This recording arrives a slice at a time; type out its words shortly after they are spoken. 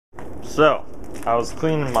So, I was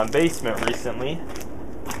cleaning my basement recently.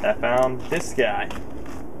 I found this guy,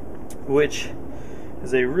 which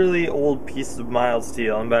is a really old piece of mild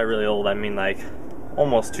steel. And by really old, I mean like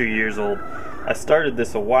almost 2 years old. I started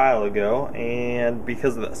this a while ago, and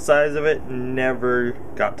because of the size of it, never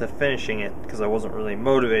got to finishing it because I wasn't really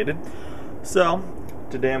motivated. So,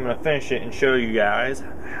 today I'm going to finish it and show you guys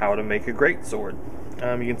how to make a greatsword.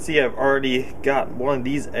 You can see I've already got one of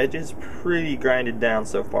these edges pretty grinded down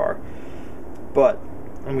so far, but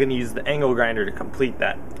I'm going to use the angle grinder to complete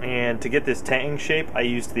that. And to get this tang shape, I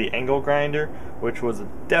used the angle grinder, which was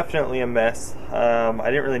definitely a mess. I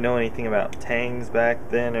didn't really know anything about tangs back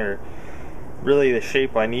then, or really the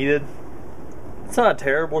shape I needed. It's not a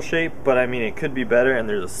terrible shape, but I mean it could be better, and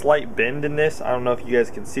there's a slight bend in this. I don't know if you guys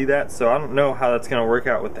can see that, so I don't know how that's going to work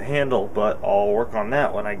out with the handle, but I'll work on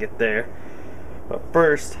that when I get there. But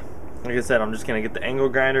first, like I said, I'm just going to get the angle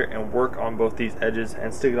grinder and work on both these edges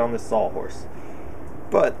and stick it on this sawhorse.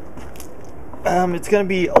 But it's going to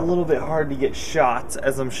be a little bit hard to get shots,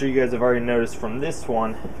 as I'm sure you guys have already noticed from this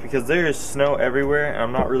one, because there is snow everywhere, and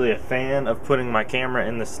I'm not really a fan of putting my camera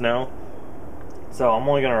in the snow. So I'm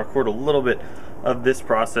only going to record a little bit of this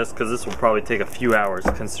process, because this will probably take a few hours,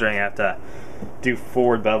 considering I have to do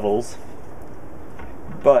forward bevels.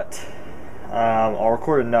 But I'll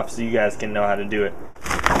record enough so you guys can know how to do it.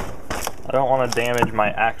 I don't want to damage my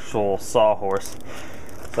actual sawhorse,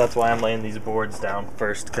 so that's why I'm laying these boards down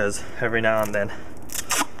first, because every now and then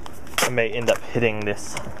I may end up hitting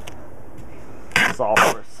this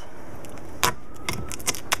sawhorse.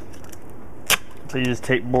 So you just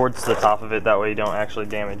tape boards to the top of it, that way you don't actually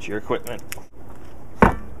damage your equipment.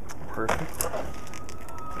 Perfect.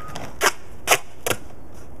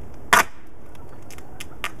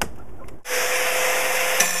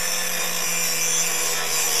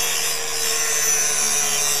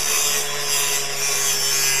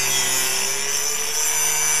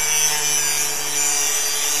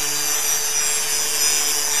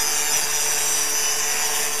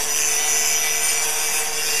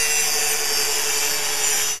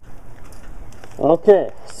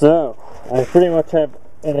 Okay, so I pretty much have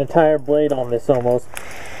an entire blade on this almost,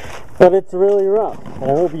 but it's really rough. I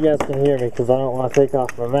hope you guys can hear me because I don't want to take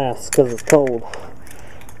off my mask because it's cold.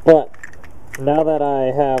 But now that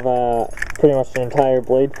I have pretty much an entire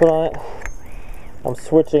blade put on it, I'm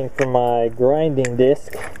switching from my grinding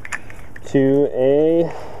disc to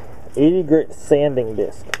a 80 grit sanding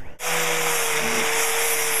disc.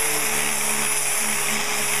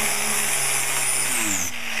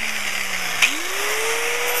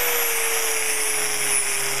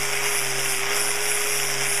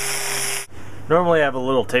 Normally I have a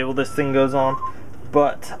little table this thing goes on,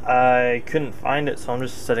 but I couldn't find it, so I'm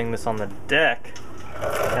just setting this on the deck.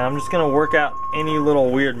 And I'm just going to work out any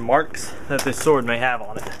little weird marks that this sword may have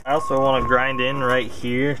on it. I also want to grind in right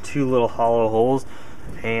here 2 little hollow holes,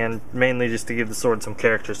 and mainly just to give the sword some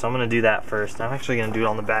character, so I'm going to do that first. I'm actually going to do it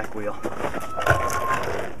on the back wheel.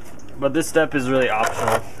 But this step is really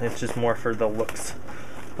optional, it's just more for the looks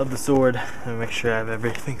of the sword, and make sure I have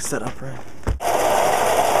everything set up right.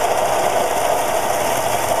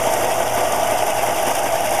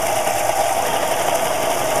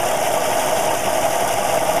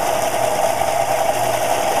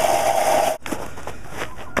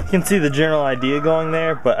 You can see the general idea going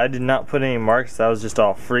there, but I did not put any marks. That was just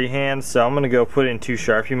all freehand. So I'm going to go put in 2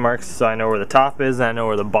 Sharpie marks so I know where the top is and I know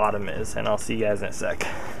where the bottom is, and I'll see you guys in a sec.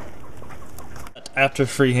 After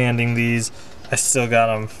freehanding these, I still got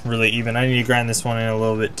them really even. I need to grind this one in a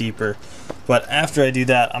little bit deeper. But after I do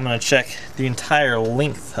that, I'm going to check the entire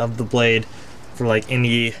length of the blade for like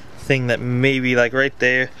anything that maybe like right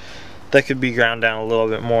there that could be ground down a little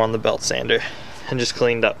bit more on the belt sander and just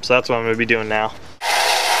cleaned up. So that's what I'm going to be doing now.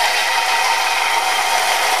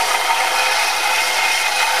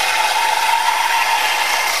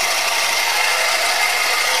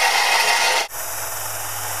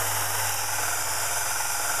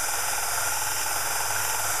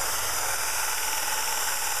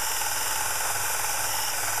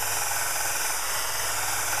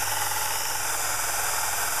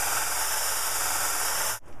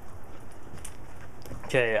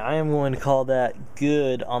 Okay, I am going to call that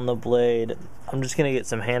good on the blade. I'm just going to get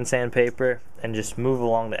some hand sandpaper and just move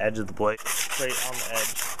along the edge of the blade, straight on the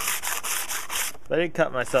edge. But I did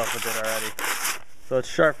cut myself with it already, so it's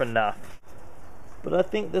sharp enough. But I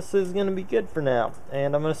think this is going to be good for now,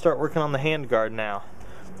 and I'm going to start working on the hand guard now,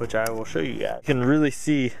 which I will show you guys. You can really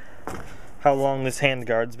see how long this hand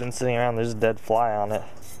guard's been sitting around. There's a dead fly on it.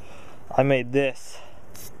 I made this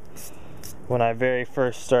when I very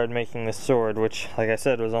first started making this sword, which, like I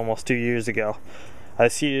said, was almost 2 years ago. I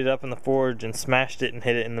just heated it up in the forge and smashed it and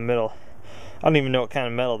hit it in the middle. I don't even know what kind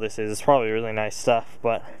of metal this is. It's probably really nice stuff,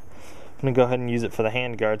 but I'm gonna go ahead and use it for the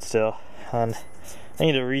handguard still. And I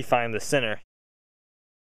need to refine the center.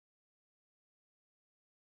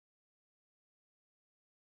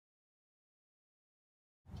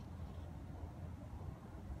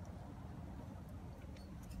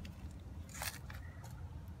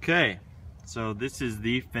 Okay, so this is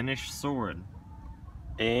the finished sword.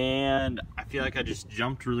 And I feel like I just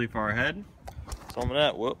jumped really far ahead. So I'm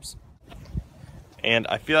gonna, whoops. And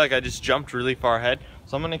I feel like I just jumped really far ahead.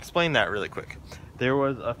 So I'm gonna explain that really quick. There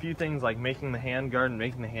was a few things like making the handguard and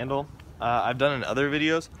making the handle. I've done in other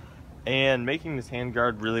videos. And making this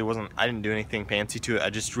handguard really wasn't, I didn't do anything fancy to it. I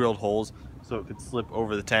just drilled holes so it could slip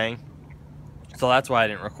over the tang. So that's why I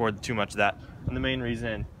didn't record too much of that. And the main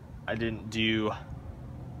reason I didn't do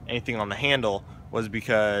anything on the handle was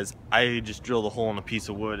because I just drilled a hole in a piece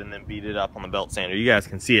of wood and then beat it up on the belt sander. You guys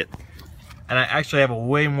can see it. And I actually have a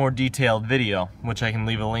way more detailed video, which I can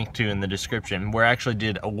leave a link to in the description, where I actually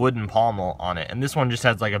did a wooden pommel on it. And this one just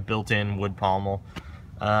has like a built-in wood pommel.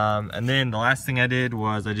 And then the last thing I did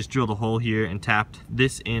was I just drilled a hole here and tapped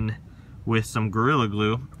this in with some Gorilla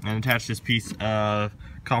Glue and attached this piece of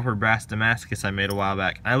copper brass Damascus I made a while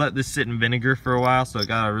back. I let this sit in vinegar for a while, so it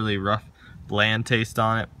got a really rough, bland taste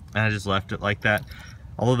on it. And I just left it like that.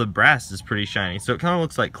 Although the brass is pretty shiny, so it kind of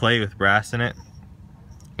looks like clay with brass in it.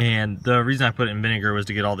 And the reason I put it in vinegar was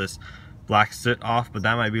to get all this black soot off, but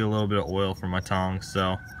that might be a little bit of oil from my tongs,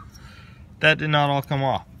 so that did not all come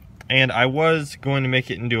off. And I was going to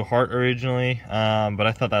make it into a heart originally, but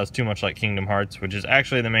I thought that was too much like Kingdom Hearts, which is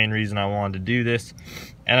actually the main reason I wanted to do this.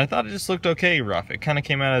 And I thought it just looked okay rough. It kind of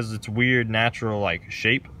came out as its weird natural like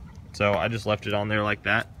shape, so I just left it on there like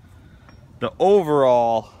that. The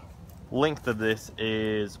overall length of this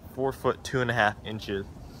is 4 foot 2.5 inches.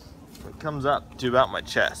 It comes up to about my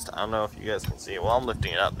chest. I don't know if you guys can see it. Well, I'm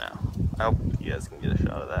lifting it up now. I hope you guys can get a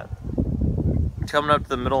shot of that. It's coming up to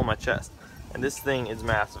the middle of my chest. And this thing is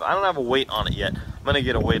massive. I don't have a weight on it yet. I'm gonna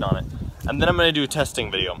get a weight on it. And then I'm gonna do a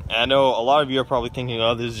testing video. And I know a lot of you are probably thinking,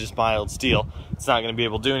 oh, this is just mild steel. It's not gonna be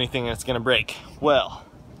able to do anything and it's gonna break. Well,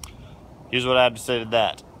 here's what I have to say to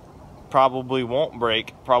that. Probably won't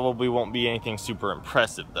break. Probably won't be anything super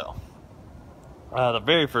impressive though. The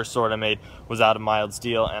very first sword I made was out of mild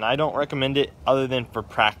steel, and I don't recommend it other than for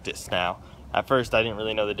practice now. At first I didn't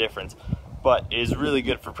really know the difference, but it is really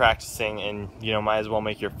good for practicing, and you know, might as well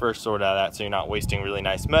make your first sword out of that so you're not wasting really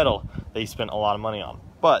nice metal that you spent a lot of money on.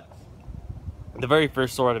 But the very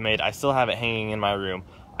first sword I made, I still have it hanging in my room.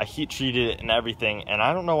 I heat treated it and everything, and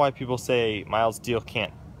I don't know why people say mild steel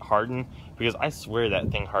can't harden, because I swear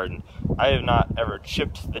that thing hardened. I have not ever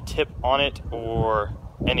chipped the tip on it or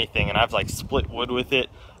anything, and I've like split wood with it.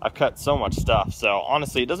 I've cut so much stuff, so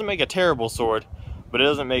honestly it doesn't make a terrible sword, but it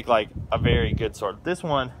doesn't make like a very good sword. This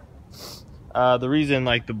one, the reason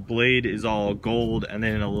like the blade is all gold and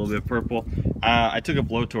then a little bit purple, I took a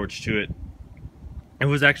blowtorch to it. It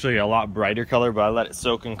was actually a lot brighter color, but I let it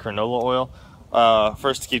soak in canola oil,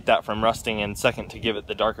 first to keep that from rusting, and second to give it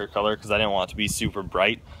the darker color because I didn't want it to be super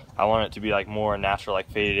bright. I want it to be like more natural,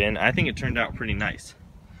 like faded in. I think it turned out pretty nice,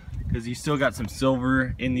 because you still got some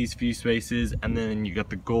silver in these few spaces, and then you got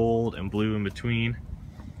the gold and blue in between.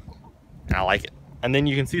 I like it. And then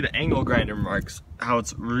you can see the angle grinder marks, how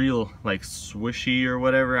it's real like swishy or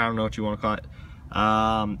whatever, I don't know what you want to call it.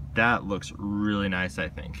 That looks really nice, I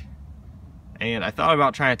think. And I thought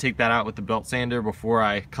about trying to take that out with the belt sander before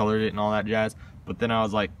I colored it and all that jazz, but then I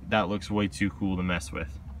was like, that looks way too cool to mess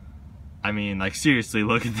with. I mean, like seriously,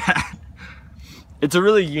 look at that. It's a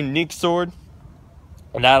really unique sword,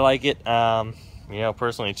 and I like it. You know,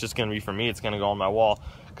 personally, it's just gonna be for me. It's gonna go on my wall,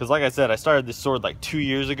 because like I said, I started this sword like 2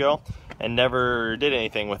 years ago and never did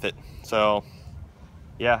anything with it. So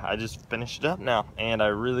yeah, I just finished it up now, and I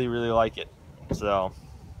really like it. So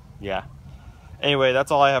yeah, anyway,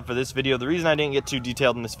 that's all I have for this video. The reason I didn't get too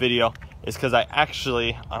detailed in this video is because I'm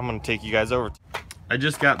gonna take you guys over. I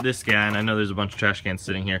just got this guy, and I know there's a bunch of trash cans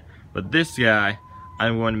sitting here, but this guy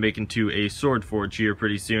I'm going to make into a sword forge here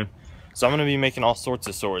pretty soon. So I'm going to be making all sorts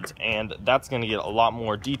of swords, and that's going to get a lot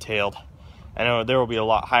more detailed. I know there will be a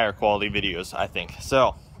lot higher quality videos, I think.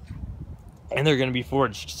 So, and they're going to be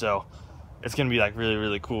forged, so it's going to be like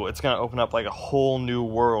really cool. It's going to open up like a whole new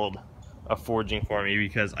world of forging for me,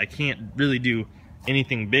 because I can't really do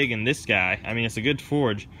anything big in this guy. I mean, it's a good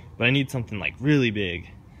forge, but I need something like really big.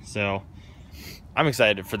 So I'm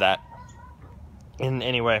excited for that. And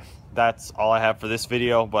anyway, that's all I have for this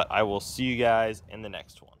video, but I will see you guys in the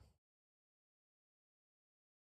next one.